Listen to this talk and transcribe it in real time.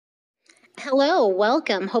Hello,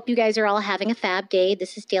 welcome. Hope you guys are all having a fab day.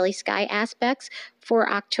 This is Daily Sky Aspects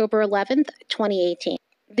for October 11th, 2018.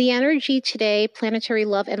 The energy today, planetary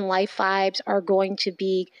love and life vibes are going to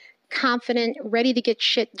be confident, ready to get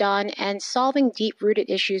shit done, and solving deep-rooted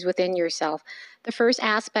issues within yourself. The first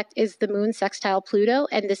aspect is the moon sextile Pluto,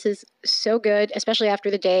 and this is so good, especially after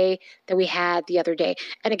the day that we had the other day.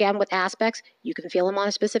 And again, with aspects, you can feel them on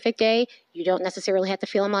a specific day. You don't necessarily have to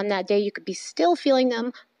feel them on that day. You could be still feeling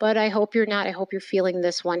them, but I hope you're not. I hope you're feeling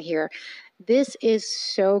this one here. This is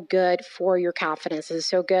so good for your confidence. This is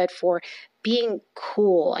so good for being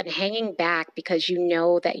cool and hanging back because you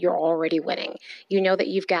know that you're already winning. You know that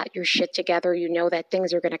you've got your shit together. You know that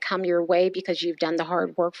things are going to come your way because you've done the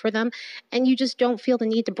hard work for them, and you just don't feel the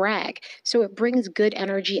need to brag. So it brings good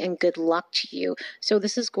energy and good luck to you. So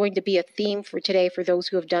this is going to be a theme for today for those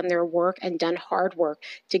who have done their work and done hard work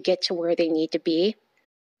to get to where they need to be.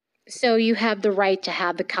 So you have the right to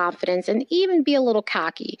have the confidence and even be a little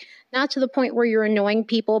cocky, not to the point where you're annoying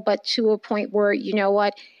people, but to a point where, you know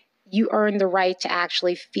what, you earn the right to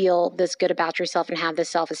actually feel this good about yourself and have this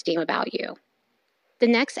self-esteem about you. The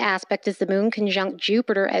next aspect is the moon conjunct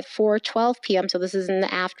Jupiter at 4:12 p.m. So this is in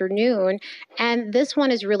the afternoon. And this one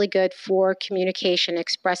is really good for communication,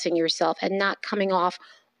 expressing yourself and not coming off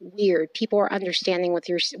weird. People are understanding what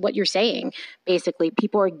you're saying. Basically,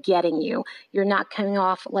 people are getting you. You're not coming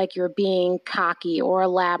off like you're being cocky or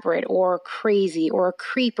elaborate or crazy or a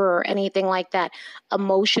creeper or anything like that.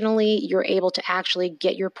 Emotionally, you're able to actually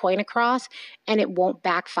get your point across and it won't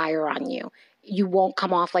backfire on you. You won't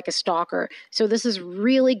come off like a stalker. So this is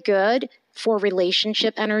really good for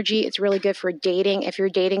relationship energy. It's really good for dating. If you're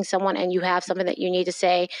dating someone and you have something that you need to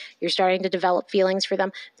say, you're starting to develop feelings for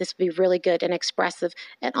them, this will be really good and expressive.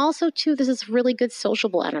 And also, too, this is really good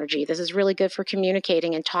sociable energy. This is really good for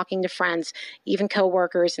communicating and talking to friends, even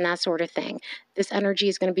coworkers and that sort of thing. This energy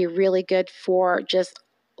is going to be really good for just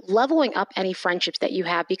leveling up any friendships that you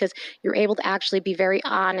have because you're able to actually be very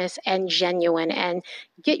honest and genuine and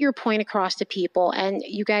get your point across to people. And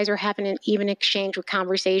you guys are having an even exchange with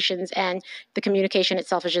conversations, and the communication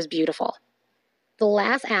itself is just beautiful. The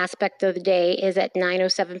last aspect of the day is at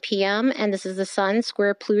 9:07 p.m., and this is the Sun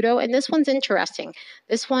square Pluto, and this one's interesting.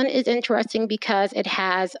 This one is interesting because it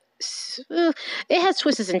has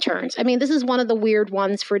twists and turns. I mean, this is one of the weird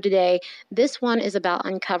ones for today. This one is about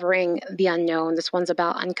uncovering the unknown. This one's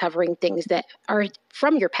about uncovering things that are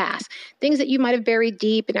from your past, things that you might have buried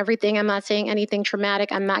deep and everything. I'm not saying anything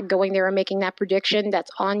traumatic. I'm not going there and making that prediction.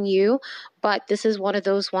 That's on you. But this is one of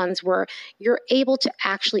those ones where you're able to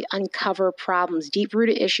actually uncover problems,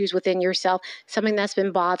 deep-rooted issues within yourself, something that's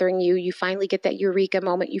been bothering you. You finally get that eureka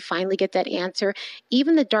moment. You finally get that answer.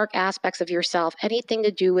 Even the dark aspects of yourself, anything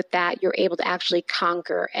to do with that, you're able to actually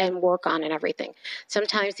conquer and work on and everything.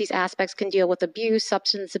 Sometimes these aspects can deal with abuse,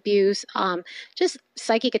 substance abuse, just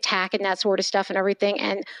psychic attack and that sort of stuff and everything.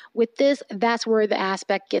 And with this, that's where the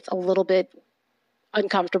aspect gets a little bit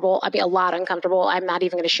uncomfortable. I mean, a lot uncomfortable. I'm not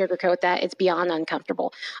even going to sugarcoat that. It's beyond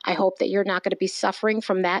uncomfortable. I hope that you're not going to be suffering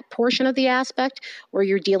from that portion of the aspect where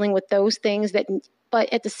you're dealing with those things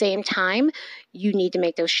but at the same time, you need to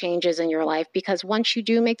make those changes in your life because once you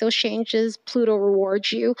do make those changes, Pluto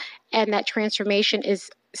rewards you and that transformation is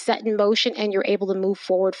set in motion and you're able to move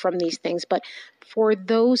forward from these things. But for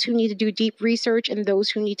those who need to do deep research and those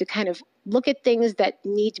who need to kind of look at things that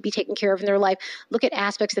need to be taken care of in their life, look at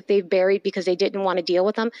aspects that they've buried because they didn't want to deal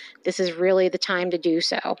with them, this is really the time to do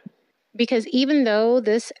so. Because even though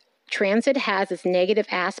this transit has its negative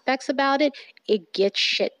aspects about it, it gets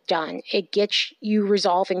shit done. It gets you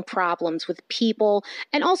resolving problems with people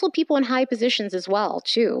and also people in high positions as well,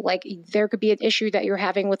 too. Like there could be an issue that you're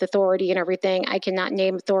having with authority and everything. I cannot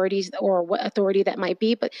name authorities or what authority that might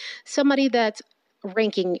be, but somebody that's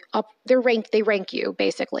ranking up, they rank you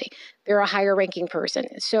basically. They're a higher ranking person.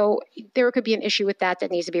 So there could be an issue with that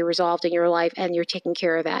needs to be resolved in your life and you're taking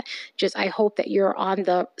care of that. Just, I hope that you're on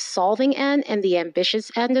the solving end and the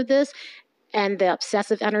ambitious end of this and the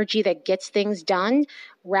obsessive energy that gets things done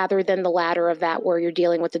rather than the latter of that where you're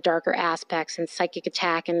dealing with the darker aspects and psychic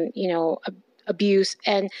attack and, abuse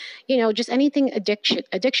and, just anything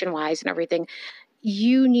addiction wise and everything.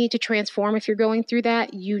 You need to transform if you're going through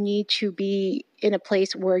that. You need to be in a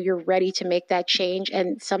place where you're ready to make that change.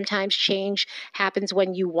 And sometimes change happens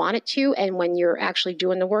when you want it to and when you're actually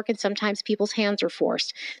doing the work. And sometimes people's hands are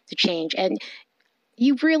forced to change. And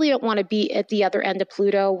you really don't want to be at the other end of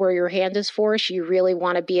Pluto where your hand is forced. You really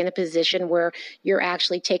want to be in a position where you're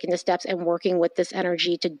actually taking the steps and working with this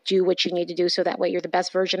energy to do what you need to do so that way you're the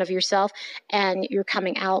best version of yourself and you're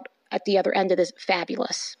coming out at the other end of this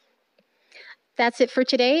fabulous. That's it for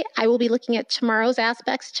today. I will be looking at tomorrow's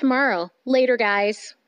aspects tomorrow. Later, guys.